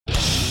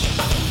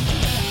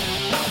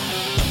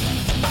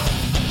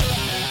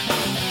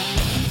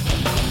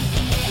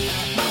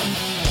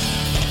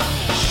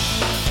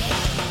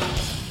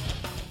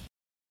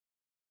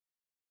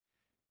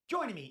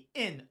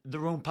in the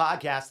Room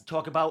podcast to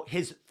talk about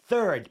his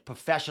third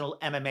professional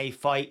MMA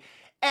fight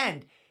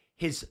and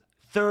his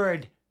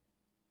third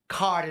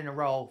card in a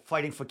row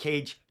fighting for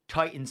Cage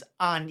Titans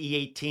on the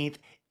 18th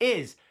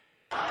is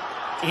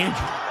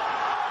Andrew,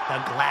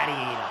 the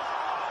Gladiator.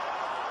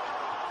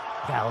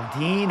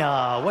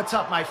 Valdina, what's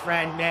up, my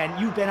friend? Man,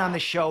 you've been on the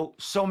show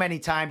so many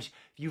times.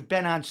 You've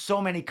been on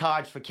so many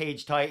cards for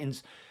Cage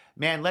Titans.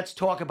 Man, let's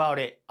talk about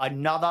it.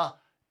 Another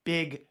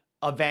big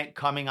event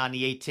coming on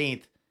the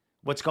 18th.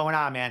 What's going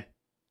on, man?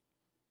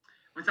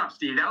 What's up,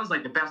 Steve? That was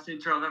like the best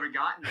intro I've ever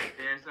gotten right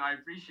there, so I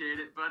appreciate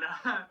it. But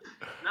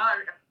no,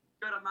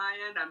 good on my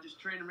end. I'm just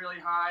training really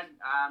hard.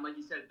 Like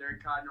you said,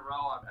 third card in a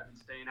row. I've been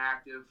staying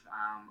active.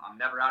 I'm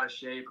never out of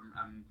shape.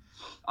 I'm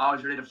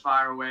always ready to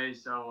fire away.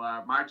 So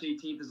March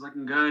 18th is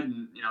looking good,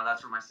 and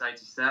that's where my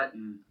sights are set.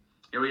 And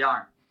here we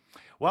are.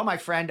 Well, my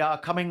friend,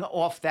 coming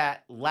off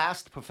that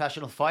last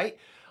professional fight,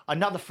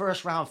 another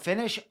first-round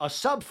finish, a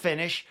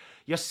sub-finish,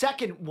 your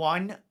second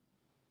one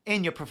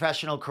in your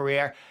professional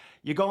career.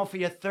 You're going for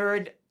your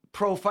third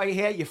pro fight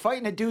here. You're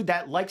fighting a dude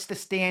that likes to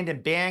stand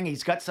and bang.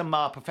 He's got some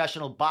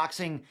professional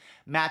boxing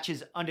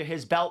matches under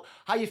his belt.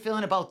 How you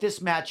feeling about this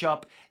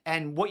matchup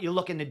and what you're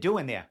looking to do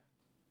in there?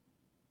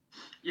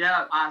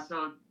 Yeah,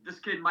 so this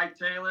kid, Mike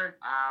Taylor,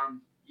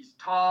 he's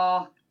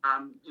tall,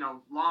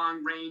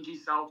 long, rangy,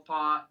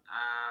 southpaw.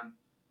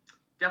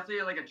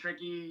 Definitely like a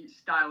tricky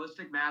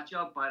stylistic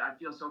matchup, but I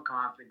feel so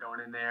confident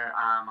going in there.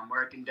 I'm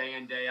working day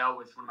in, day out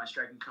with one of my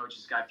striking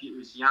coaches, guy Pete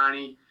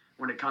Luciani,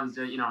 when it comes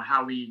to,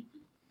 how we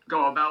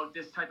go about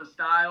this type of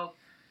style.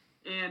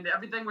 And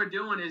everything we're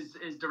doing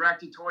is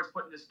directed towards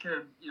putting this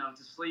kid,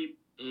 to sleep.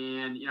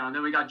 And, and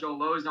then we got Joe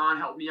Lozon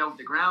helping me out with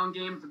the ground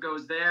game if it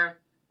goes there.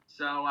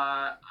 So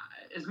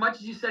as much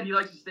as you said he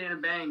likes to stand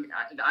and bang,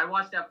 I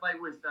watched that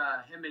fight with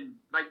him and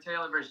Mike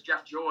Taylor versus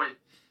Jeff Joy.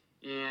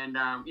 And,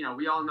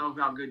 we all know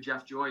how good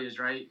Jeff Joy is,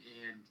 right?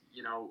 And,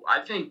 I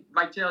think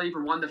Mike Taylor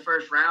even won the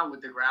first round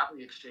with the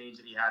grappling exchange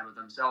that he had with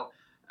him. So,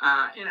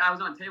 and I was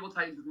on Table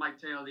Titans with Mike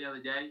Taylor the other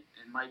day,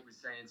 and Mike was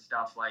saying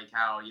stuff like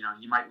how,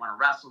 he might want to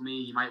wrestle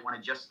me. He might want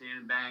to just stand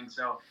and bang.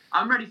 So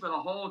I'm ready for the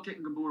whole kick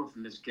and caboodle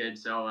from this kid.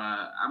 So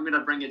I'm going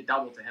to bring it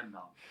double to him,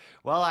 though.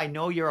 Well, I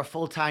know you're a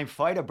full-time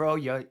fighter, bro.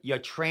 You're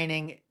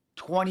training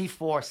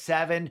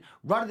 24/7,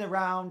 running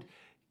around,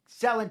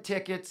 selling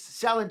tickets,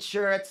 selling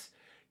shirts,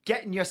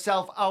 getting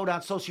yourself out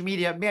on social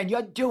media. Man,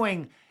 you're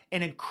doing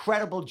an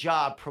incredible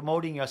job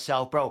promoting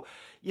yourself, bro.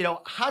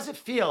 How's it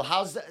feel?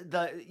 How's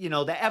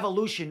the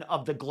evolution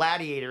of the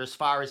Gladiator as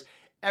far as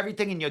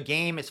everything in your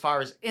game, as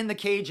far as in the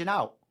cage and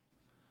out?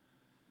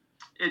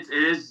 It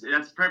is.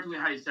 That's perfectly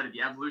how you said it.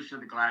 The evolution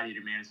of the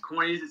Gladiator, man. As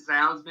corny as it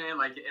sounds, man,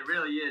 like it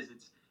really is.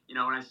 It's, when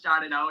I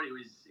started out, it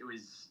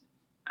was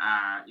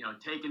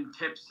taking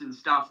tips and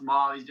stuff from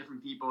all these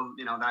different people,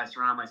 that I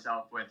surround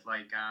myself with.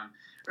 Like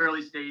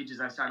early stages,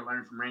 I started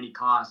learning from Randy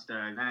Costa,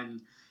 and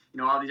then,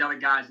 all these other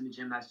guys in the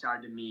gym that I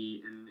started to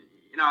meet. And,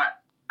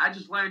 I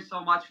just learned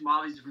so much from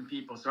all these different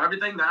people. So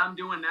everything that I'm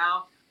doing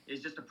now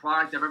is just a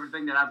product of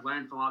everything that I've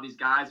learned from all these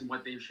guys and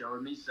what they've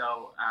showed me.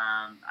 So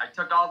I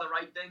took all the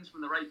right things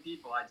from the right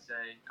people, I'd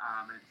say.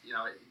 And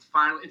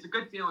it's a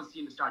good feeling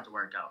seeing it start to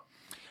work out.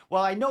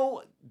 Well, I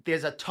know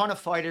there's a ton of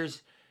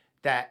fighters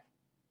that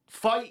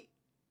fight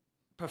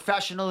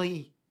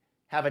professionally,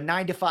 have a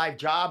 9-to-5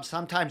 job,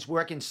 sometimes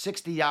working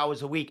 60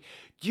 hours a week.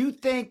 Do you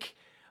think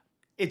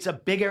it's a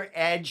bigger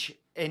edge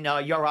in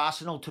your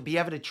arsenal to be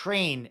able to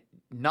train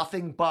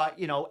nothing but,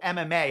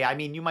 MMA? I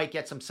mean, you might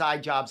get some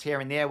side jobs here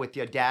and there with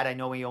your dad. I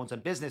know he owns a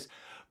business,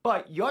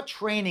 but you're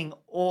training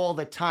all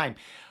the time.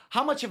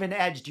 How much of an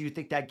edge do you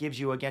think that gives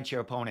you against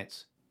your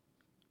opponents?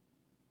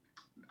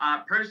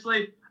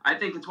 Personally, I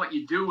think it's what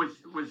you do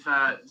with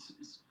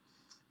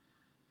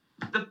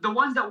the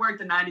ones that work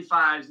the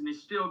 95s and they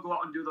still go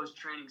out and do those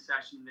training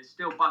sessions. They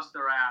still bust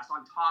their ass.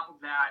 On top of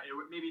that,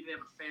 maybe they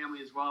have a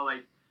family as well.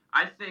 Like,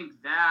 I think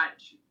that,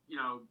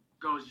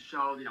 goes to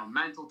show,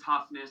 mental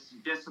toughness,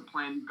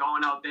 discipline,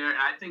 going out there. And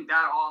I think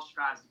that all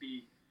strives to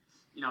be,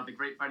 the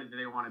great fighter that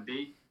they want to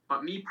be.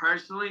 But me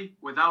personally,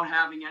 without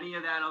having any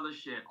of that other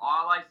shit,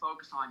 all I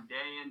focus on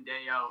day in,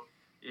 day out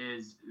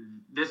is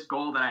this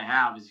goal that I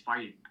have is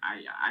fighting.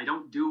 I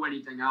don't do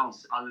anything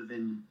else other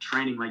than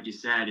training, like you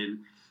said.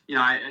 And,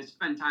 I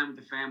spend time with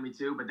the family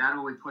too, but that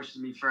only pushes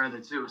me further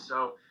too.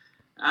 So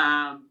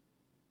I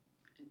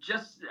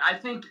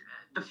think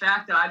the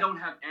fact that I don't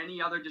have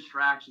any other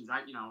distractions,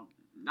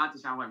 not to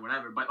sound like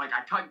whatever, but like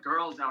I cut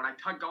girls out. I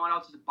cut going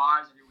out to the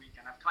bars every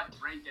weekend. I've cut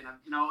drinking.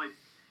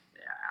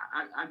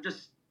 I'm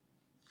just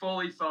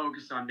fully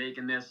focused on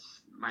making this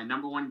my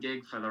number one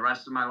gig for the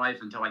rest of my life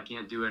until I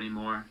can't do it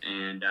anymore.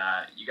 And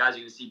you guys are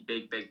going to see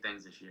big, big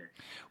things this year.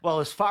 Well,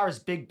 as far as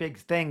big, big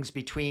things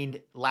between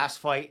last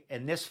fight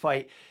and this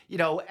fight,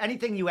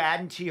 anything you add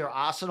into your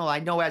arsenal, I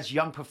know as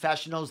young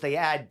professionals, they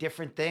add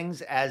different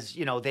things as,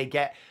 they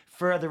get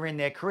further in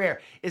their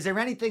career. Is there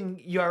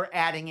anything you're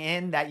adding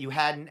in that you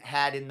hadn't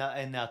had in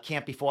the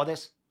camp before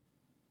this?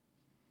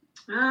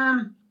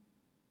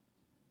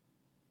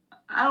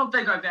 I don't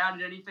think I've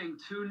added anything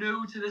too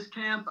new to this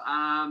camp.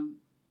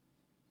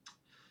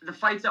 the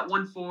fight's at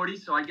 140,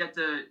 so I get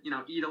to,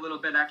 eat a little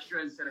bit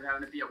extra instead of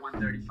having to be at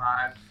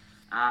 135.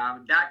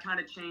 That kind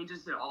of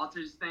changes, it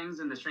alters things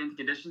in the strength and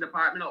conditioning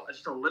department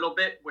just a little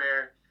bit,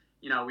 where,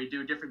 we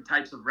do different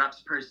types of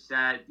reps per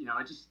set,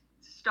 just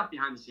stuff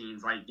behind the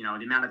scenes, like, the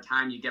amount of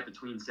time you get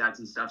between sets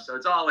and stuff. So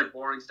it's all like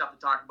boring stuff to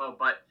talk about.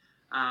 But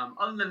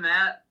other than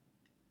that,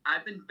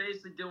 I've been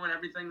basically doing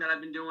everything that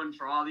I've been doing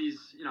for all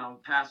these,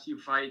 past few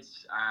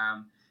fights,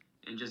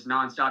 and just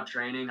nonstop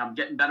training. I'm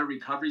getting better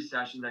recovery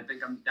sessions. I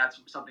think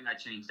that's something I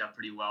changed up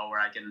pretty well, where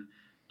I can,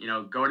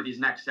 go to these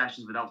next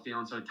sessions without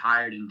feeling so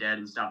tired and dead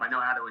and stuff. I know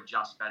how to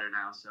adjust better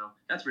now. So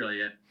that's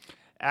really it.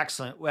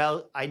 Excellent.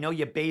 Well, I know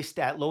you're based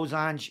at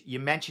Losange. You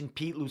mentioned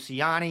Pete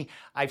Luciani.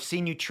 I've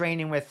seen you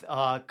training with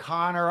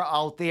Connor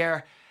out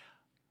there.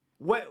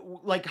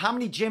 How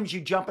many gyms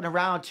you jumping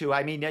around to?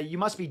 I mean, you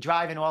must be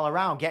driving all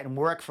around, getting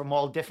work from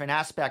all different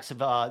aspects of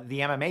the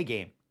MMA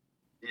game.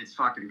 It's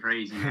fucking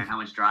crazy, man, how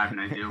much driving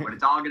I do, but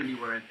it's all going to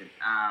be worth it.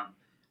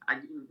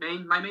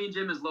 My main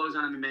gym is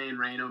Lausanne MMA in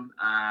Raynham.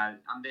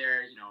 I'm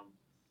there,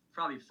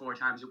 probably 5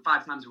 times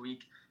a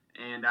week.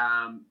 And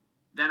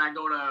then I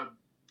go to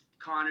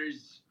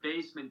Connor's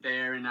basement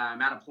there in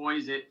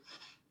Mattapoisett.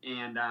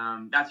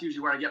 And that's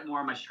usually where I get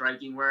more of my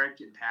striking work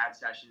and pad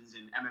sessions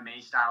and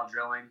MMA style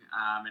drilling.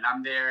 And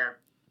I'm there,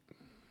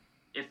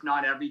 if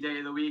not every day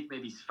of the week,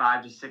 maybe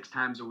 5 to 6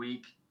 times a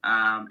week.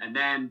 And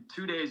then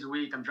 2 days a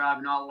week, I'm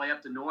driving all the way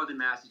up to northern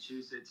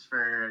Massachusetts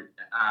for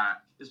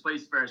this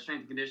place for strength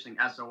and conditioning,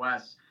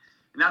 SOS.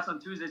 And that's on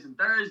Tuesdays and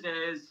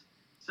Thursdays.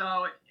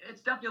 So it's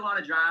definitely a lot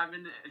of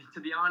driving. To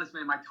be honest,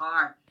 man, my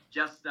car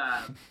just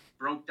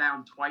broke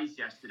down twice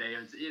yesterday.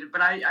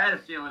 But I had a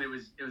feeling it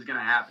was going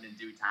to happen in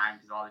due time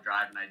because of all the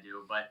driving I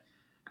do. But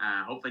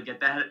hopefully get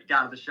that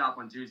out of the shop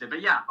on Tuesday.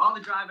 But yeah, all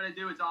the driving I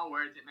do, it's all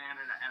worth it, man.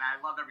 And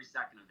I love every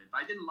second of it. If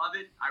I didn't love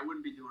it, I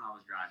wouldn't be doing all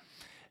this driving.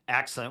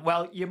 Excellent.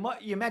 Well,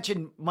 you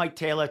mentioned Mike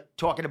Taylor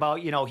talking about,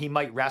 he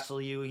might wrestle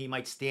you, he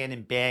might stand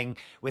and bang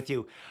with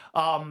you.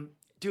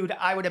 Dude,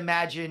 I would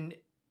imagine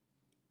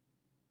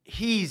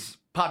he's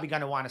probably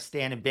going to want to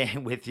stand and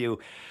bang with you,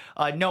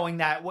 knowing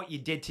that what you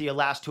did to your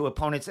last 2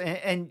 opponents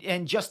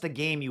and just the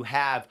game you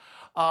have.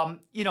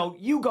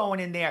 You going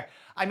in there,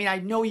 I mean, I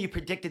know you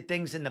predicted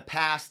things in the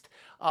past.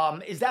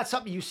 Is that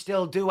something you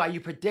still do? Are you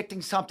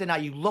predicting something? Are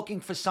you looking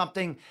for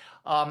something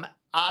out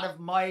of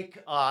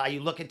Mike? Are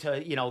you looking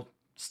to,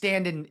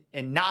 stand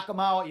and knock him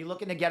out? Are you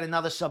looking to get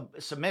another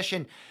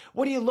submission?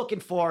 What are you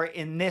looking for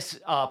in this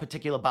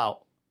particular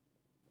bout?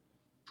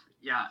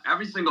 Yeah,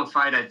 every single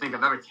fight I think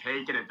I've ever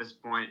taken at this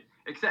point,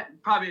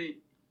 except probably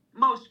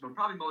most of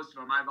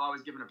them, I've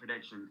always given a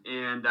prediction.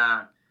 And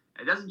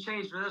it doesn't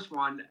change for this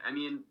one. I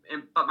mean,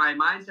 but my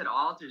mindset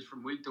alters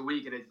from week to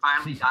week, and it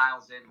finally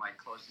dials in like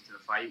closer to the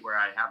fight where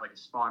I have like a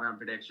spot-on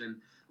prediction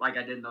like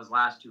I did in those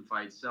last 2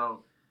 fights.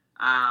 So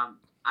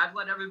I've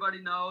let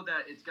everybody know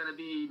that it's going to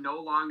be no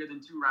longer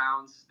than 2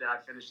 rounds that I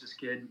finish this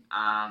kid.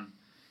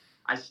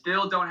 I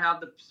still don't have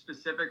the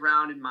specific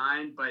round in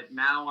mind, but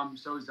now I'm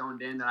so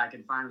zoned in that I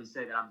can finally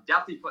say that I'm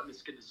definitely putting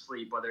this kid to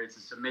sleep, whether it's a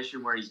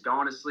submission where he's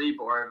going to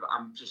sleep or if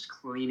I'm just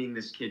cleaning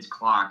this kid's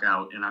clock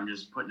out and I'm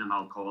just putting him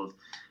out cold.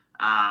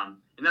 And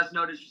that's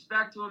no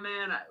disrespect to him,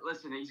 man.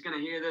 Listen, he's going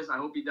to hear this. I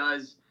hope he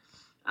does.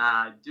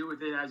 Do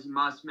with it as you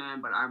must, man,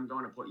 but I'm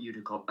going to put you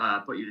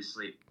to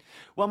sleep.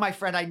 Well, my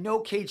friend, I know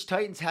Cage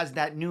Titans has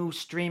that new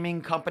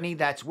streaming company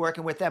that's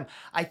working with them.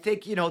 I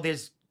think,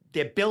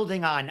 they're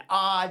building on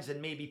odds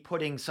and maybe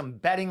putting some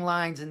betting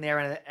lines in there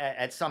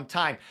at some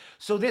time.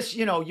 So this,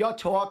 your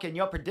talk and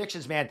your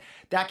predictions, man,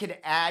 that could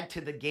add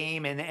to the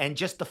game and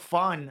just the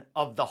fun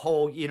of the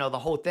whole, the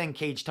whole thing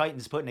Cage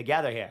Titans putting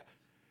together here.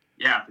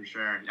 Yeah, for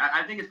sure.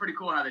 I think it's pretty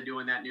cool how they're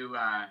doing that new,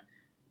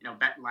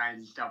 bet lines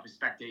and stuff,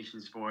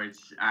 expectation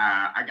sports.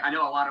 I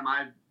know a lot of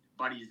my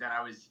buddies that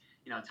I was,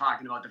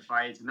 talking about the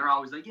fights, and they're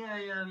always like, yeah,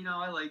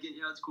 I like it,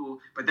 it's cool.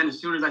 But then as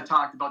soon as I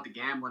talked about the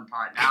gambling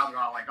part, now they're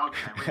all like,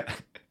 okay, wait,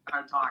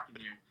 start talking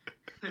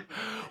here.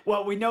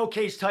 Well, we know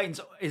Cage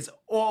Titans is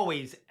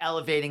always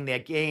elevating their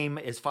game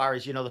as far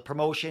as, the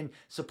promotion,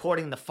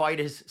 supporting the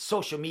fighters,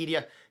 social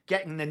media,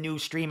 getting the new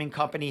streaming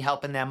company,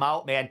 helping them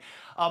out, man.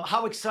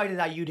 How excited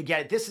are you to get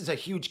it? This is a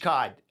huge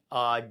card.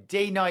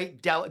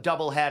 Day-night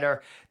doubleheader.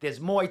 There's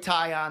Muay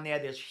Thai on there.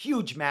 There's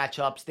huge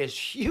matchups. There's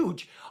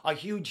a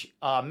huge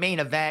main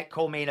event,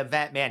 co-main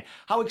event, man.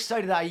 How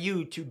excited are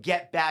you to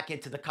get back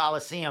into the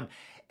Coliseum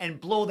and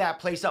blow that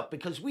place up?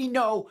 Because we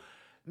know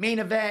main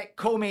event,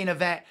 co-main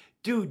event,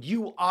 dude,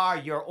 you are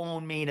your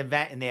own main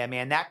event in there,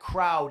 man. That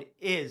crowd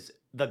is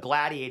the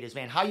Gladiators,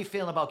 man. How you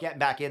feeling about getting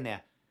back in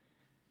there?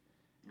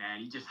 Man,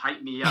 you just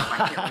hyped me up.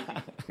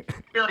 I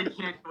really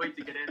can't wait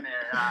to get in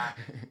there.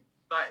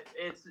 But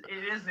it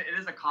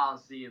is a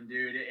Coliseum,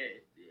 dude.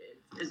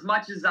 As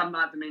much as I'm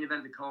not the main event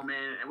of the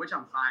co-main, which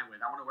I'm fine with,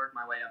 I want to work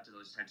my way up to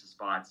those types of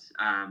spots.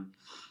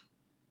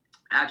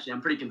 Actually,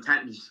 I'm pretty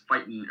content in just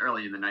fighting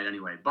early in the night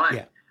anyway. But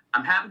yeah.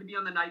 I'm happy to be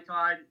on the night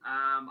card.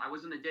 I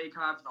was on the day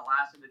card for the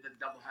last of the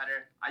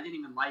doubleheader. I didn't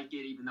even like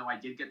it, even though I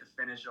did get the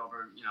finish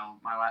over,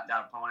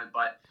 that opponent.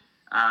 But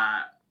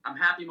I'm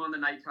happy I'm on the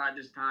night card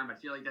this time. I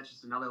feel like that's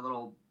just another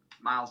little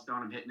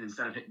milestone I'm hitting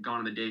instead of going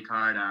on the day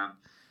card.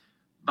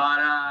 But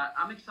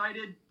I'm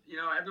excited. You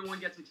know, everyone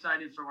gets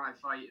excited for when I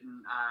fight,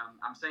 and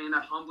I'm saying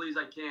that humbly as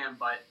I can,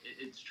 but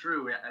it's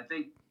true. I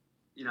think,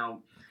 you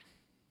know,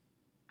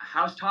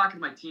 I was talking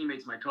to my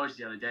teammates, my coach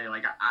the other day.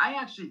 Like, I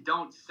actually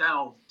don't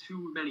sell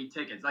too many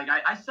tickets. Like,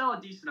 I sell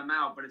a decent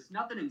amount, but it's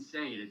nothing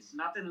insane. It's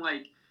nothing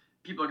like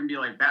people can be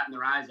like batting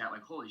their eyes at.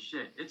 Like, holy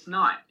shit, it's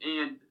not.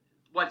 And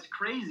what's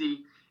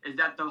crazy is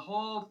that the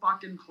whole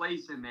fucking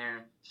place in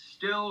there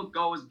still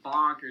goes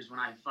bonkers when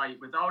I fight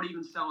without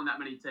even selling that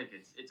many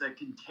tickets. It's a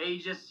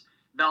contagious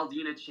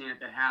Valdina chant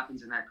that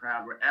happens in that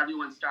crowd where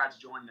everyone starts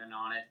joining in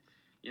on it.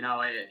 You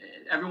know,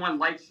 everyone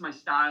likes my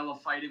style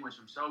of fighting, which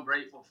I'm so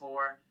grateful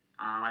for.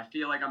 I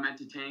feel like I'm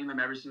entertaining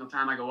them every single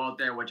time I go out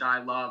there, which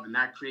I love, and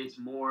that creates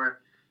more,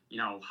 you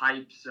know,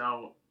 hype.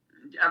 So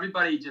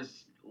everybody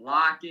just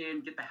lock in,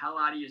 get the hell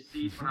out of your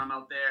seats when I'm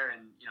out there,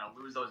 and, you know,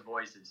 lose those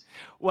voices.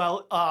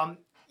 Well,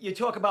 you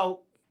talk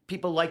about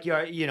people like you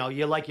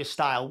like your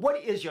style.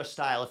 What is your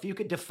style? If you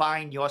could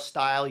define your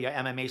style, your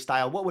MMA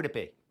style, what would it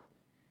be?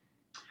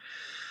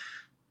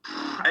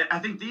 I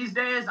think these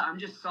days I'm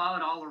just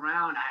solid all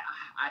around.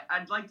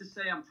 I'd like to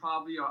say I'm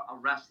probably a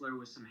wrestler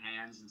with some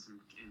hands and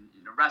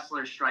a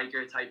wrestler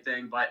striker type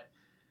thing, but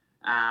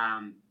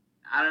I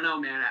don't know,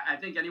 man. I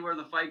think anywhere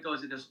the fight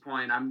goes at this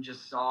point, I'm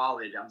just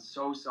solid. I'm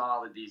so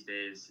solid these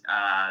days.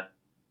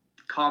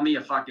 Call me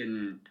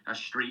a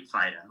street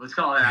fighter. Let's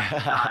call it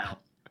that style.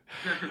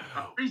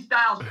 A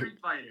freestyle street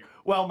fighter.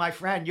 Well, my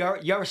friend,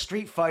 you're a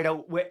street fighter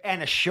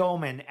and a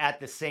showman at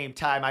the same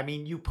time. I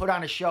mean, you put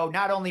on a show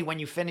not only when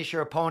you finish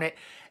your opponent,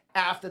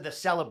 after the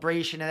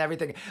celebration and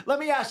everything. Let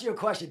me ask you a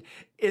question: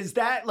 is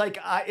that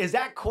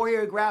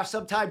choreographed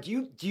sometimes?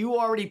 Do you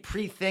already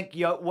pre-think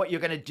what you're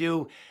gonna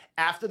do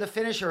after the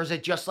finish, or is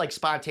it just like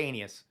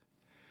spontaneous?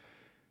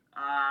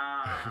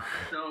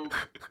 So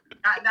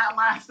that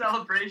last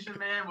celebration,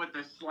 man, with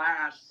the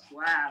slash.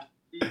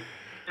 You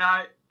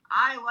know,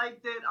 I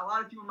liked it. A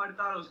lot of people might have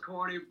thought it was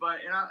corny,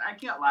 but, you know, I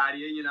can't lie to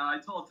you. You know, I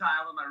told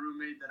Tyler, my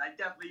roommate, that I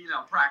definitely, you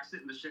know, practice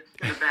it in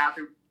the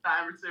bathroom a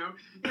time or two.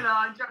 You know,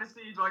 I'm trying to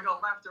see, do I go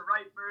left to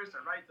right first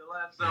or right to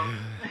left? So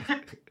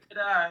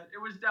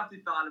it was definitely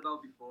thought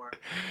about before.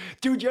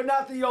 Dude, you're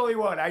not the only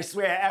one. I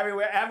swear,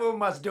 everyone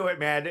must do it,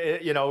 man.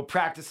 You know,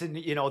 practicing,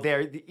 you know,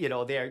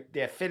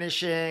 their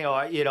finishing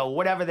or, you know,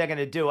 whatever they're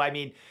gonna do. I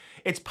mean,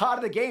 it's part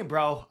of the game,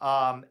 bro.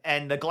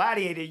 And the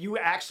Gladiator, you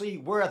actually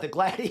were the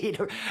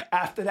Gladiator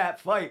after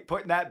that fight,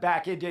 putting that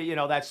back into, you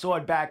know, that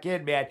sword back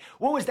in, man.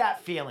 What was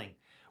that feeling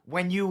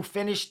when you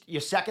finished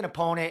your second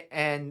opponent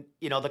and,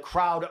 you know, the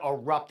crowd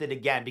erupted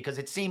again? Because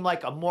it seemed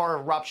like a more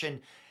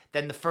eruption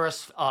than the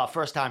first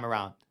time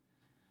around.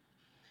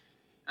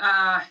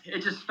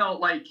 It just felt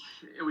like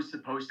it was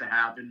supposed to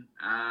happen.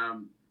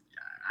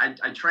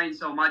 I trained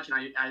so much,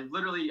 and I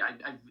literally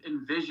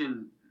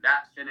envisioned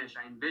that finish.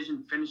 I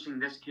envisioned finishing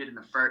this kid in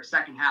the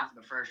second half of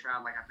the first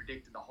round, like I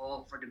predicted the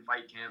whole freaking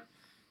fight camp.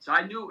 So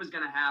I knew it was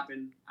going to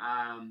happen.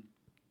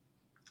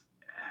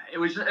 It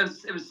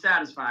was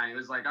satisfying. It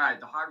was like, all right,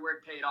 the hard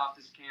work paid off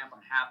this camp.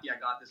 I'm happy I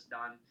got this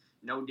done.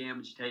 No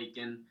damage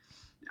taken.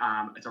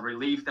 It's a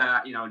relief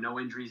that, you know, no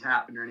injuries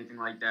happened or anything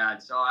like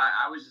that. So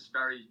I was just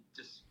very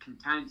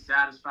content,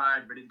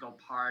 satisfied, ready to go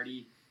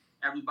party.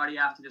 Everybody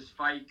after this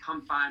fight,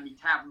 come find me,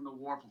 Tavern on the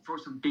Wharf. We'll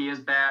throw some beers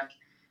back,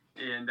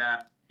 and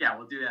yeah,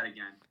 we'll do that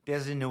again.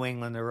 There's a New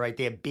Englander right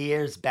there.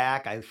 Beers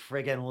back. I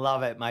friggin'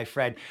 love it, my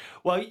friend.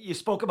 Well, you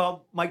spoke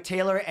about Mike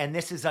Taylor, and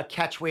this is a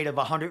catch weight of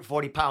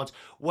 140 pounds.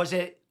 Was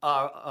it,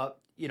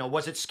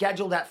 was it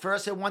scheduled at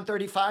first at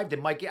 135?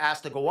 Did Mike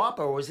ask to go up,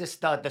 or was this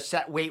the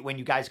set weight when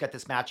you guys got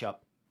this matchup?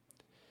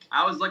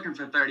 I was looking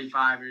for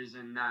 35ers,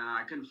 and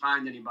I couldn't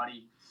find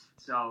anybody.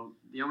 So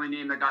the only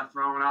name that got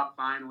thrown up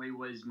finally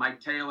was Mike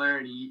Taylor,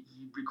 and he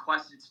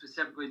requested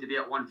specifically to be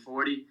at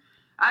 140.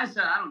 I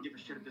said, I don't give a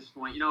shit at this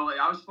point. You know,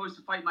 I was supposed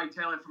to fight Mike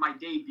Taylor for my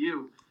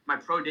debut, my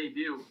pro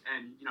debut,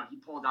 and, you know, he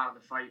pulled out of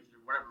the fight for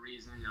whatever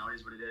reason. You know, it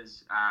is what it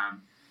is.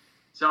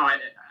 So I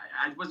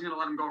wasn't going to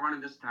let him go running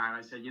this time.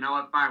 I said, you know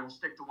what, fine, we'll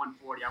stick to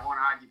 140. I won't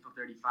argue for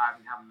 35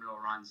 and have a middle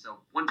run. So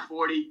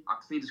 140, I'll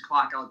clean his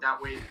clock out that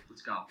way.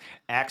 Let's go.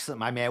 Excellent,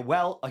 my man.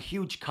 Well, a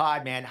huge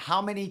card, man.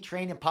 How many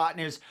training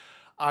partners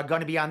are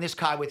going to be on this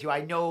card with you?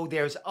 I know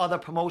there's other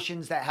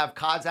promotions that have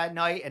cards that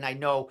night, and I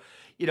know,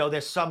 you know,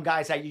 there's some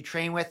guys that you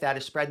train with that are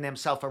spreading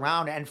themselves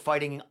around and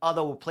fighting in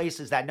other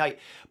places that night.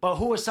 But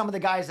who are some of the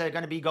guys that are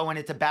going to be going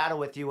into battle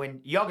with you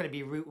and you're going to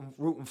be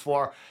rooting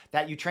for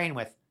that you train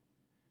with?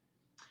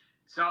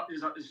 So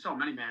there's so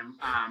many, man.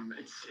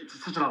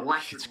 It's such an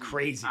electric. It's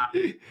crazy.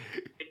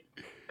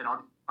 And all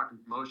the fucking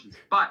promotions.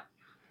 But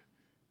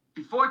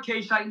before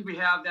Cage Titans, we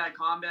have that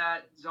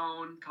Combat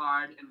Zone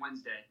card in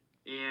Wednesday.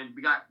 And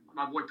we got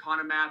my boy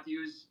Connor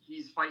Matthews.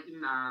 He's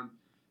fighting.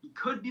 He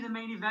could be the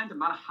main event. I'm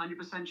not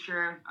 100%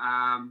 sure.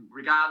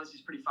 Regardless,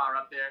 he's pretty far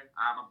up there.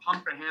 I'm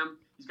pumped for him.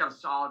 He's got a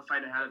solid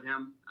fight ahead of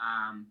him.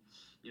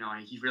 You know,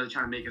 he's really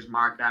trying to make his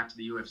mark back to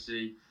the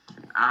UFC.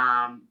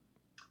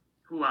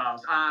 Who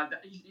else? I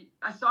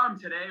saw him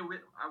today.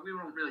 We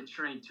won't really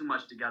train too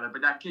much together,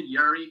 but that kid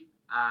Yuri,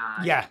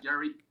 Yeah.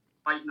 Yuri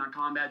fighting on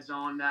Combat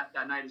Zone that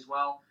night as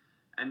well.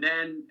 And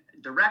then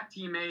direct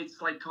teammates,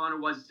 like Connor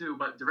was too,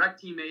 but direct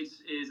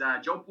teammates is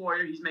Joe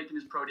Poirier. He's making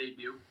his pro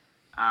debut.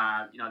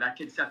 That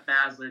kid Seth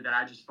Basler that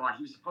I just fought,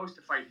 he was supposed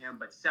to fight him,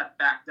 but Seth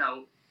backed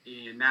out,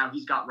 and now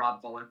he's got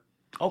Rob Fuller.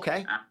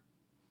 Okay.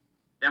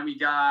 Then we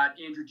got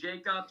Andrew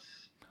Jacobs.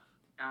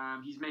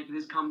 He's making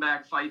his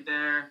comeback fight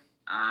there.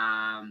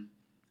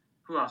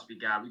 Who else we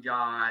got? We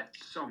got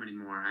so many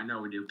more. I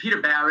know we do. Peter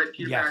Barrett.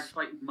 Barrett's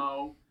fighting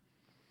Mo.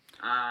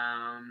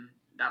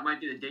 That might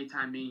be the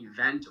daytime main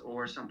event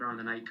or something on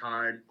the night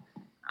card.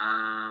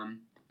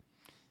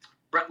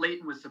 Brett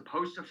Layton was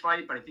supposed to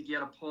fight, but I think he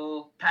had a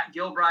pull. Pat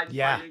Gilbride's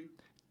fighting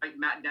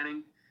Matt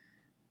Denning.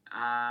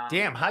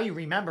 Damn, how you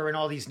remembering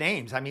all these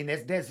names? I mean,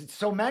 there's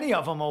so many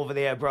of them over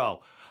there,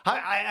 bro.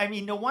 I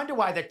mean, no wonder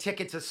why the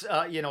tickets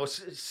are,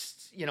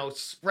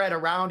 spread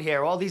around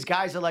here. All these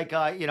guys are like,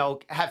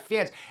 have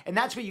fans. And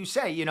that's what you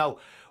say,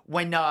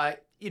 when,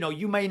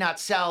 you may not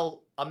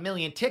sell 1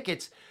 million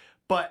tickets,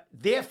 but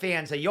their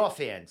fans are your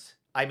fans.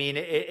 I mean,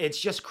 it's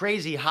just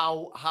crazy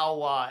how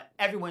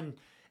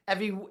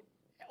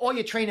all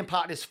your training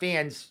partners'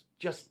 fans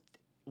just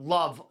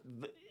love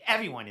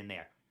everyone in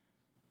there.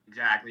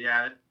 Exactly,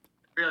 yeah. It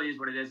really is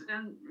what it is.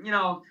 And,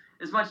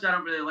 as much as I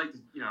don't really like to,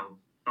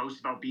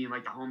 boast about being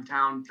like the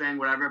hometown thing,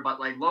 whatever, but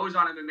like Lowe's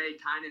on MMA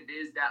kind of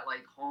is that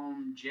like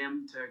home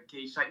gym to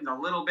Cage Titans a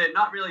little bit.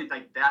 Not really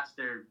like that's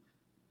their,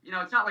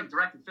 it's not like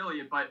direct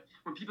affiliate, but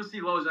when people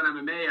see Lowe's on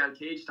MMA at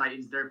Cage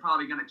Titans, they're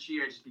probably going to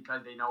cheer just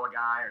because they know a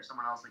guy or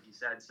someone else, like you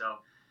said. So,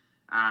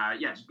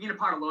 just being a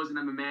part of Lowe's and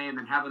MMA and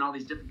then having all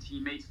these different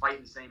teammates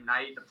fighting the same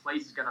night, the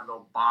place is going to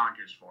go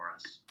bonkers for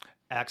us.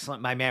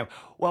 Excellent, my man.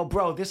 Well,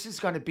 bro, this is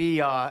going to be,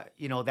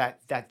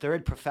 that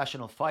third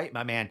professional fight,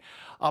 my man.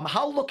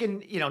 How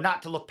looking,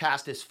 not to look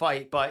past this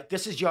fight, but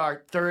this is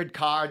your third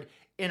card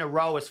in a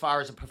row as far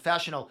as a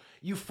professional.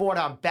 You fought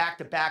on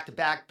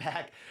back-to-back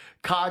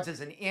cards as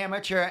an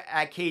amateur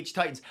at Cage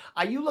Titans.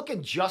 Are you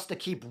looking just to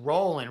keep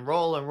rolling,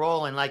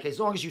 like as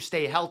long as you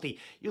stay healthy?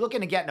 You're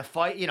looking to get in a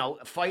fight,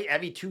 fight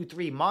every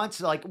 2-3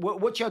 months? Like,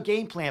 what's your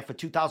game plan for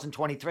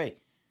 2023?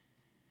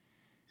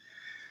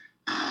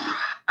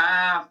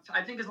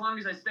 I think as long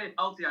as I stay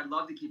healthy, I'd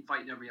love to keep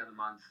fighting every other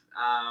month.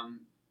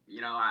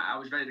 I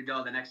was ready to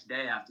go the next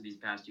day after these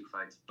past 2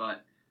 fights.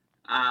 But,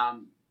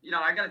 I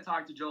got to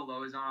talk to Joe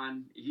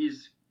Lozon.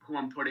 He's who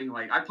I'm putting,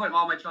 I put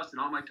all my trust in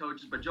all my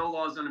coaches, but Joe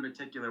Lozon in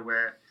particular,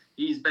 where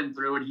he's been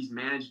through it. He's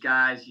managed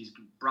guys. He's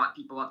brought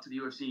people up to the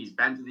UFC. He's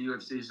been to the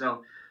UFC.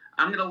 So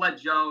I'm going to let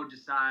Joe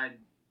decide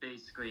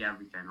basically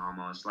everything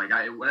almost.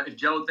 If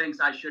Joe thinks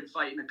I should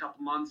fight in a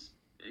couple months,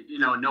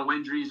 no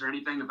injuries or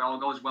anything, if all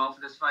goes well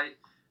for this fight,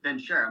 then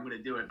sure, I'm going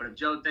to do it. But if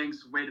Joe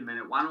thinks, wait a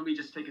minute, why don't we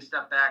just take a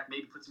step back,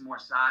 maybe put some more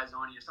size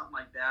on you or something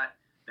like that,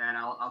 then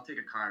I'll take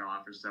a card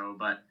off or so.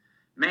 But,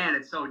 man,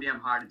 it's so damn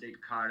hard to take a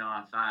card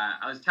off.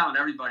 I was telling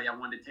everybody I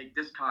wanted to take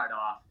this card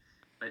off,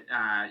 but,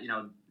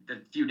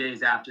 the few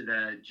days after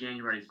the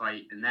January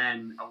fight, and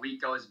then a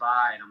week goes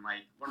by, and I'm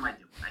like, what am I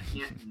doing? I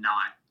can't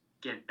not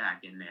get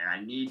back in there. I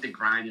need to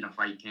grind in a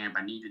fight camp.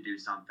 I need to do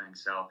something.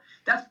 So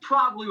that's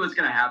probably what's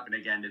going to happen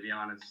again, to be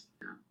honest.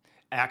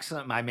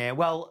 Excellent, my man.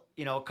 Well,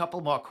 a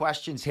couple more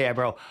questions here,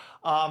 bro.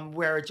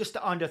 We're just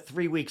under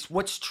 3 weeks.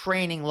 What's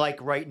training like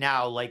right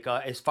now? Like,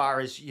 as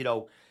far as,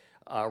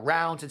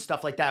 rounds and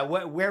stuff like that.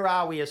 Where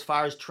are we as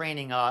far as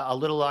training? A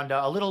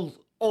little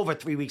over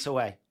 3 weeks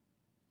away.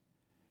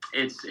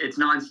 It's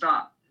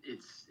nonstop.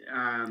 It's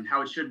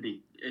how it should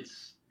be.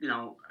 It's,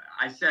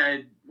 I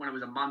said when it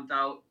was a month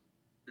out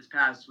this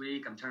past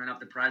week, I'm turning up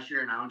the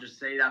pressure, and I don't just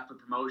say that for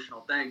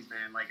promotional things,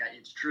 man.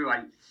 It's true.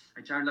 I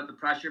turned up the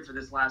pressure for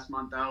this last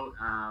month out.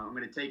 I'm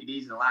going to take it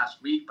easy the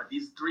last week, but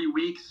these 3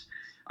 weeks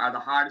are the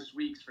hardest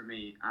weeks for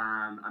me.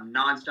 I'm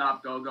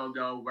nonstop, go,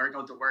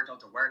 workout to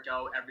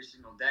workout every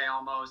single day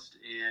almost.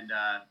 And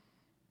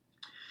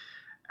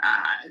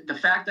the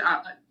fact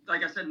that,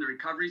 like I said, in the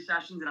recovery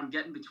sessions that I'm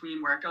getting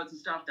between workouts and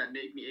stuff that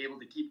make me able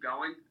to keep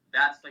going,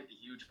 that's the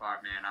huge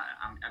part, man.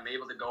 I'm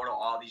able to go to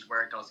all these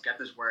workouts, get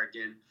this work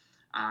in.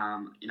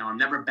 I'm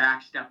never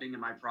backstepping in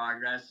my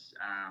progress.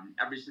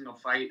 Every single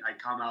fight, I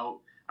come out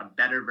a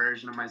better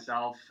version of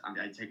myself.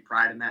 I take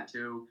pride in that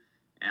too.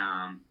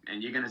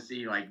 And you're going to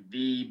see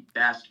the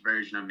best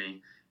version of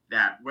me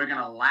that we're going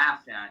to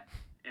laugh at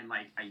in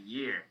a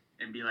year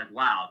and be like,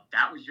 wow,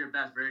 that was your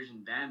best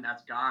version then?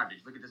 That's garbage.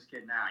 Look at this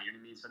kid now. You know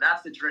what I mean? So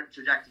that's the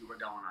trajectory we're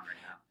going on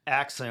right now.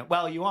 Excellent.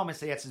 Well, you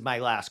almost answered my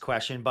last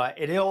question, but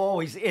it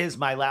always is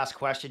my last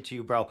question to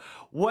you, bro.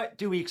 What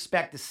do we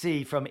expect to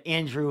see from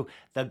Andrew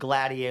the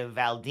Gladiator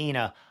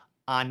Valdina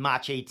on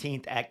March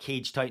 18th at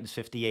Cage Titans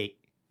 58?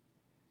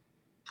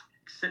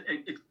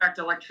 Expect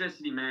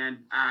electricity, man.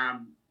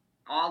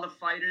 All the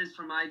fighters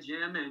from my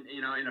gym and,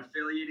 in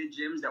affiliated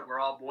gyms that we're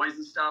all boys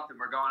and stuff, and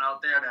we're going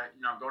out there to,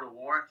 go to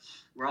war.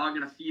 We're all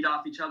going to feed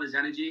off each other's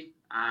energy.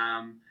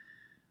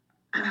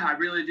 I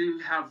really do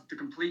have the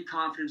complete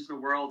confidence in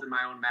the world in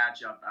my own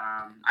matchup.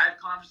 I have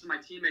confidence in my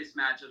teammates'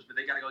 matchups, but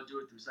they got to go do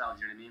it themselves.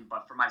 You know what I mean?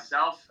 But for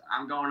myself,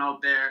 I'm going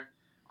out there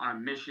on a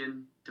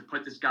mission to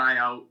put this guy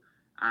out.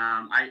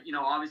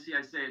 Obviously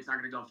I say it's not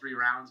going to go 3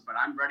 rounds, but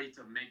I'm ready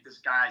to make this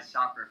guy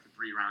suffer for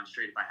 3 rounds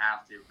straight if I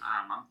have to.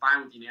 I'm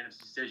fine with unanimous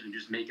decision,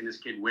 just making this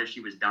kid wish he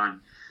was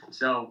done.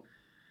 So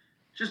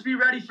just be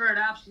ready for an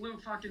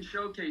absolute fucking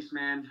showcase,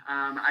 man.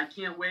 I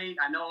can't wait.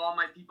 I know all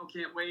my people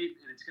can't wait,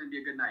 and it's going to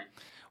be a good night.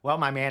 Well,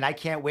 my man, I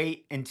can't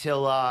wait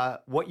until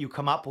what you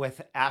come up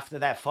with after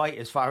that fight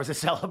as far as a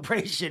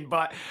celebration.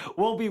 But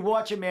we'll be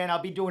watching, man.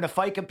 I'll be doing a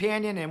fight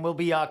companion, and we'll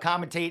be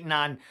commentating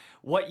on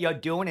what you're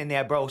doing in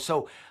there, bro.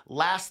 So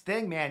last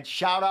thing, man,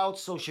 shout out,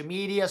 social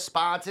media,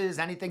 sponsors,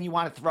 anything you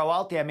want to throw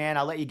out there, man.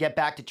 I'll let you get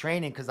back to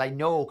training because I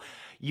know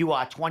you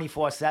are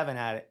 24/7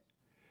 at it.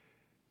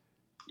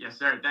 Yes,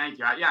 sir. Thank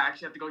you. I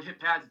actually have to go hit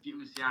pads with Pete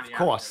Luciani. Of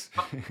course.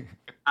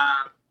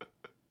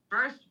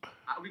 First,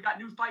 we got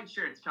new fight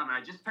shirts coming.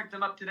 I just picked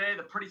them up today.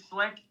 They're pretty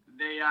slick.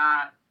 They're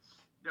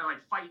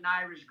like Fighting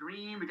Irish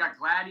green. We got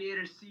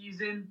Gladiator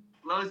season.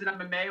 Lowe's and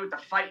MMA with the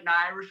Fighting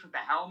Irish with the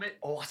helmet.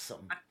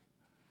 Awesome.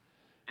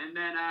 And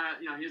then,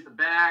 here's the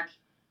back.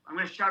 I'm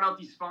going to shout out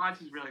these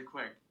sponsors really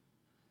quick.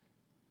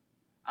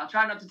 I'll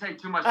try not to take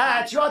too much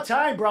time. It's your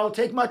time, bro.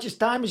 Take much as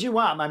time as you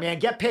want, my man.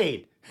 Get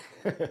paid.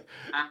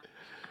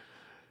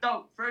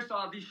 So, first of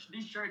all,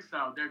 these shirts,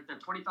 though, they're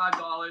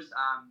 $25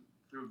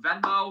 through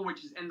Venmo,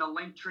 which is in the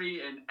link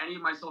tree in any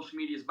of my social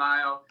media's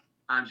bio.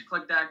 Just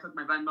click that, click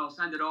my Venmo,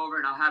 send it over,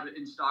 and I'll have it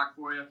in stock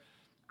for you.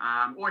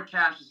 Or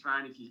cash is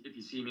fine if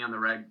you see me on the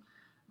reg.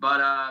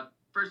 But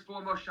first and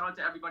foremost, shout out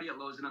to everybody at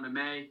Lowe's and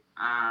MMA.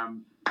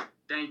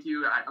 Thank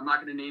you. I'm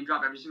not going to name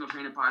drop every single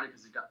training partner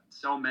because I've got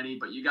so many,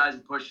 but you guys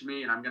have pushed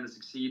me, and I'm going to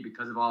succeed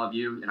because of all of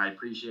you, and I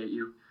appreciate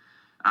you.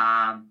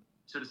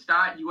 So to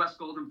start, U.S.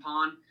 Golden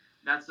Pawn.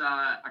 That's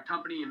a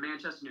company in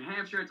Manchester, New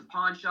Hampshire. It's a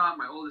pawn shop.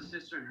 My oldest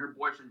sister and her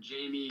boyfriend,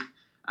 Jamie,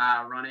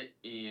 run it,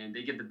 and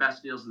they give the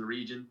best deals in the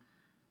region.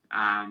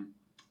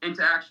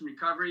 Into Action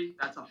Recovery,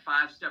 that's a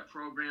 5-step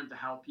program to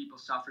help people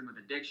suffering with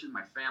addiction.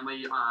 My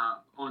family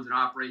owns and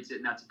operates it,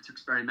 and that's in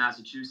Tewksbury,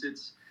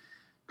 Massachusetts.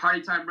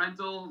 Party Time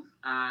Rental,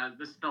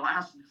 this is the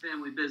last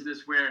family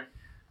business where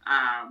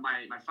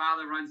my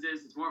father runs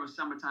this. It's more of a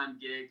summertime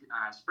gig.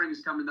 Spring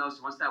is coming, though,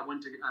 so once that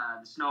winter,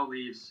 the snow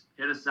leaves,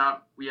 hit us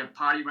up. We have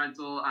party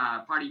rental,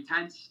 party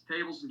tents,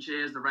 tables, and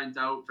chairs to rent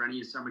out for any of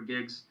your summer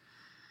gigs.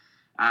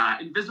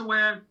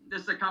 Invisaware,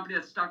 this is a company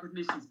that's stuck with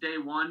me since day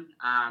one.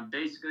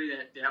 Basically,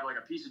 they have like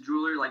a piece of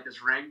jewelry like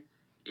this ring,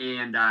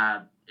 and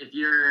if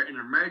you're in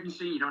an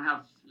emergency, you don't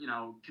have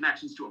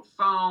connections to a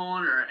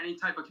phone or any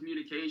type of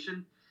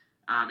communication,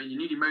 and you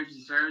need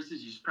emergency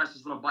services, you just press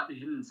this little button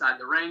hidden inside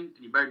the ring,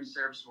 and emergency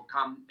service will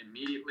come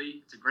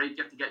immediately. It's a great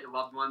gift to get your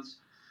loved ones.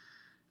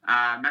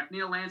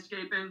 McNeil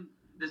Landscaping,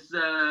 this is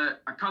a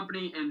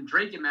company in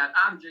Drake,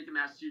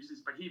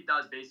 Massachusetts, but he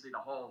does basically the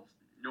whole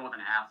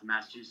northern half of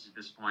Massachusetts at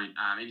this point,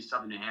 maybe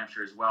southern New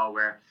Hampshire as well,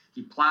 where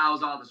he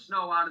plows all the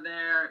snow out of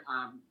there,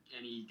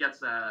 and he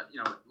gets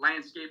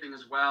landscaping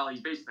as well.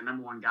 He's basically the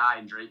 #1 guy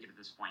in Drake at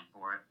this point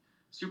for it.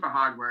 Super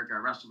hard worker. I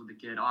wrestled with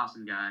the kid.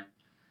 Awesome guy.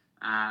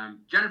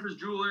 Jennifer's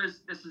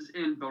Jewelers. This is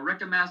in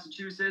Billerica,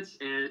 Massachusetts.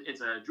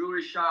 It's a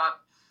jewelry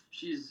shop.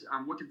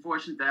 I'm wicked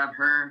fortunate to have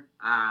her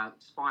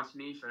sponsor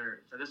me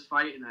for this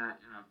fight and a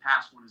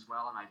past one as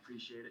well, and I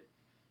appreciate it.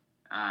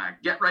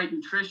 Get Right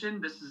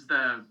Nutrition. This is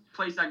the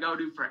place I go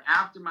to for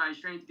after my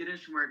strength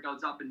condition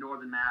workouts up in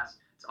Northern Mass.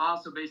 It's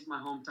also based in my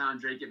hometown,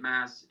 Drake,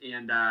 Mass,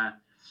 and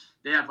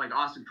they have like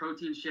awesome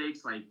protein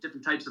shakes, like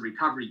different types of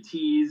recovery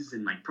teas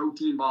and like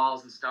protein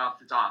balls and stuff.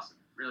 It's awesome.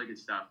 Really good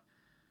stuff.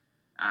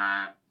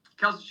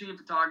 Kelsey Sheen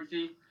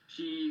Photography.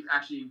 She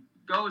actually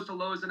goes to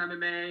Lowe's and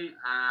MMA.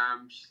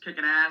 She's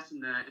kicking ass in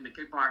the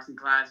kickboxing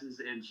classes,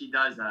 and she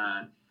does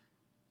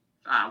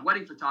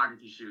wedding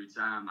photography shoots.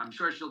 I'm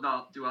sure she'll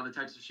do other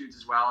types of shoots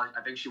as well.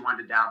 I think she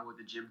wanted to dabble with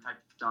the gym type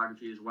of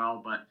photography as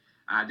well, but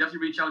definitely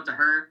reach out to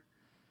her.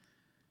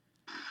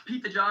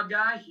 Pete the Job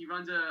Guy, he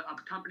runs a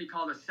company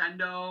called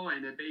Ascendo,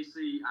 and it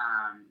basically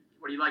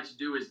what he likes to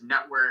do is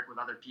network with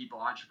other people,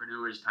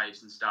 entrepreneurs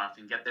types and stuff,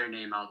 and get their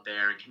name out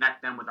there and connect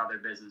them with other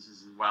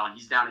businesses as well. And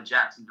he's down in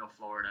Jacksonville,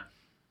 Florida.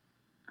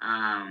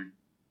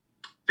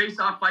 Face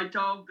Off Fight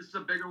Co. This is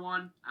a bigger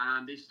one.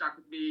 They stuck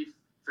with me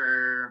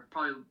for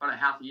probably about a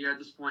half a year at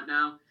this point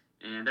now.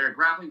 And they're a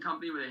grappling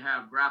company where they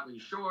have grappling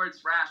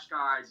shorts, rash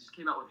guards, just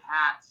came out with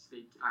hats,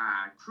 they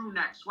crew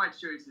neck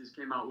sweatshirts they just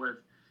came out with.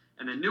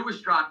 And the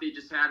newest drop they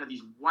just had are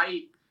these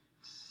white,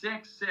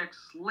 sick,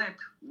 slick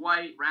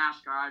white rash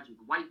guards with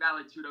white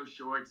Valetudo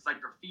shorts. It's like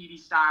graffiti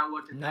style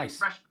looking. Nice.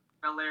 Fresh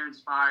Bel Air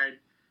inspired.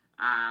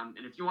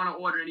 And if you want to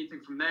order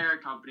anything from their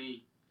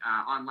company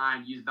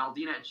online, use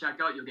Valdina at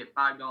checkout. You'll get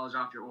 $5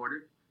 off your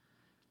order.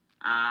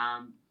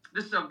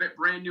 This is a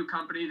brand new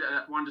company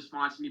that wanted to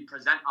sponsor me,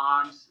 Present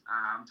Arms.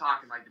 I'm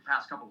talking like the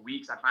past couple of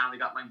weeks. I finally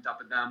got linked up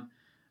with them.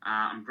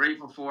 I'm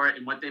grateful for it.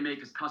 And what they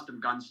make is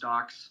custom gun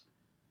stocks.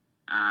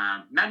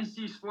 Matty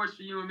C Sports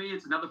for You and Me.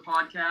 It's another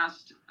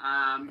podcast,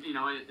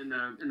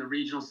 in the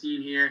regional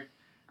scene here.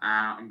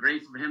 I'm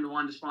grateful for him to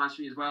want to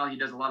sponsor me as well. He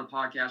does a lot of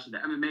podcasts with the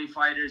MMA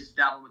fighters,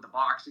 dabbling with the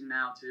boxing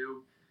now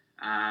too.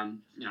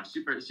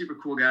 Super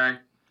cool guy.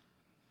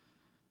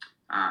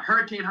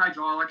 Hurricane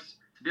Hydraulics.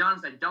 To be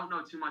honest, I don't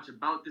know too much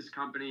about this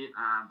company,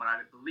 but I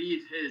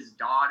believe his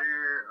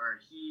daughter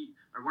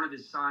or one of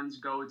his sons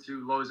go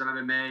to Lowe's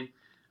MMA.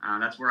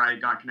 That's where I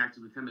got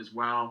connected with him as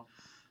well.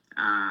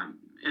 And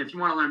if you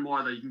want to learn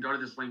more, though, you can go to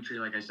this link tree,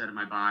 like I said in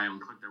my bio,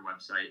 and click their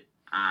website.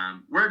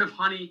 Word of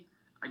Honey,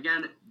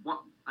 again,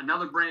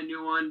 another brand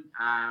new one.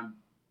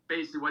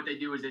 Basically, what they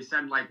do is they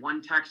send like one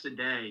text a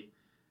day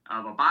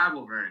of a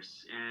Bible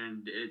verse,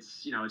 and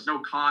it's no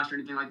cost or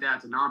anything like that.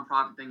 It's a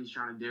nonprofit thing he's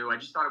trying to do. I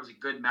just thought it was a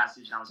good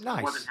message, and I was more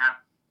than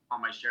happy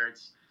on my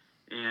shirts.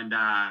 And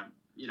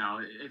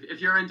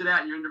if you're into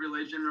that and you're into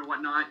religion or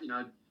whatnot,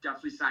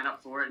 definitely sign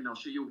up for it, and they'll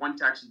shoot you one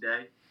text a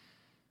day.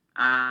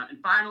 And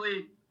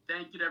finally,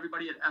 thank you to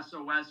everybody at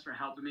SOS for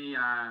helping me.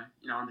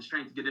 On the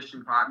strength and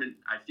conditioning department,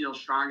 I feel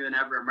stronger than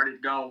ever. I'm ready to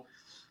go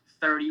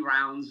 30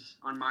 rounds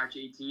on March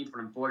 18th, but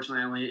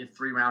unfortunately, I only hit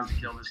 3 rounds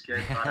to kill this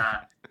kid.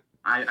 But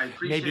I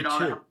appreciate all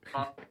that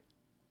help,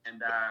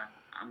 and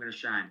I'm going to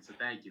shine. So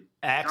thank you.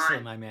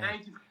 Excellent, my man.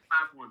 Thank you for the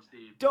platform,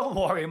 Steve. Don't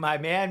worry, my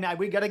man.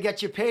 We got to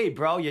get you paid,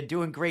 bro. You're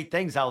doing great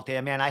things out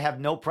there, man. I have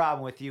no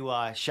problem with you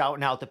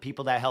shouting out the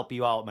people that help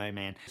you out, my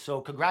man. So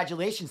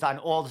congratulations on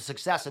all the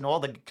success and all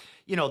the,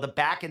 the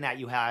backing that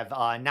you have.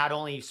 Not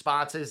only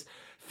sponsors,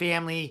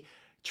 family,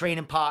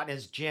 training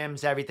partners,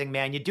 gyms, everything,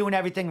 man. You're doing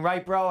everything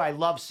right, bro. I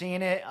love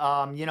seeing it.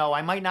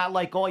 I might not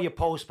like all your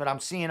posts, but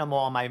I'm seeing them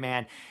all, my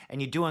man. And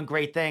you're doing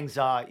great things.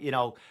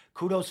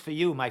 Kudos for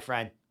you, my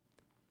friend.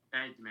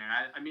 Thank you, man.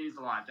 It means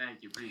a lot.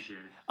 Thank you. Appreciate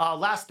it.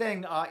 Last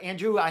thing,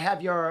 Andrew, I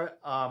have your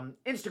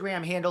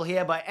Instagram handle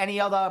here, but any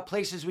other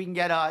places we can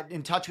get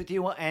in touch with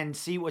you and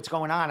see what's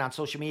going on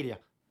social media?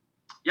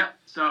 Yep.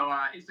 So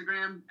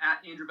Instagram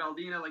at Andrew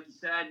Valdina, like you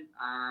said.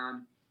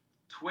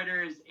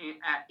 Twitter is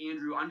at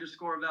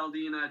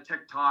Andrew_Valdina.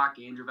 TikTok,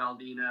 Andrew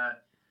Valdina.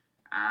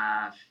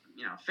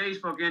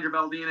 Facebook, Andrew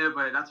Valdina,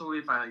 but that's only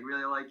if I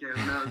really like it.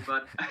 Who knows?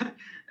 But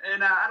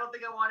and I don't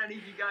think I want any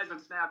of you guys on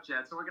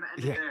Snapchat, so we're gonna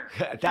end it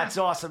there. That's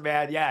awesome,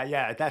 man.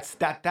 Yeah.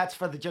 That's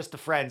for just the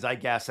friends, I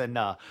guess, and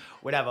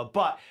whatever.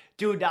 But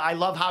dude, I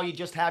love how you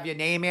just have your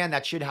name, man.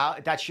 That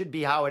should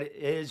be how it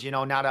is.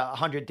 Not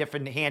 100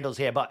 different handles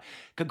here. But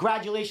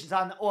congratulations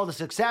on all the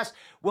success.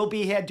 We'll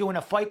be here doing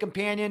a fight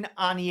companion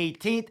on the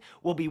 18th.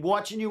 We'll be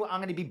watching you.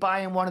 I'm gonna be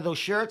buying one of those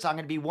shirts. I'm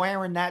gonna be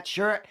wearing that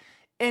shirt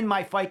in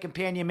my fight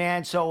companion,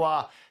 man.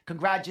 So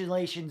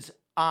congratulations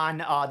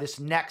on this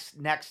next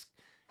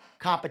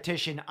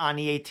competition on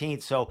the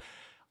 18th. So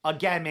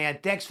again, man,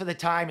 thanks for the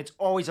time. It's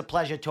always a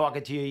pleasure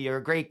talking to you. You're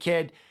a great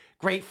kid,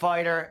 great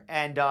fighter,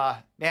 and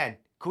man,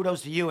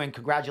 kudos to you and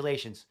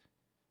congratulations.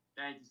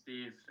 Thank you,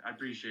 Steve. I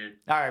appreciate it.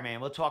 All right, man.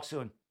 We'll talk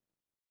soon.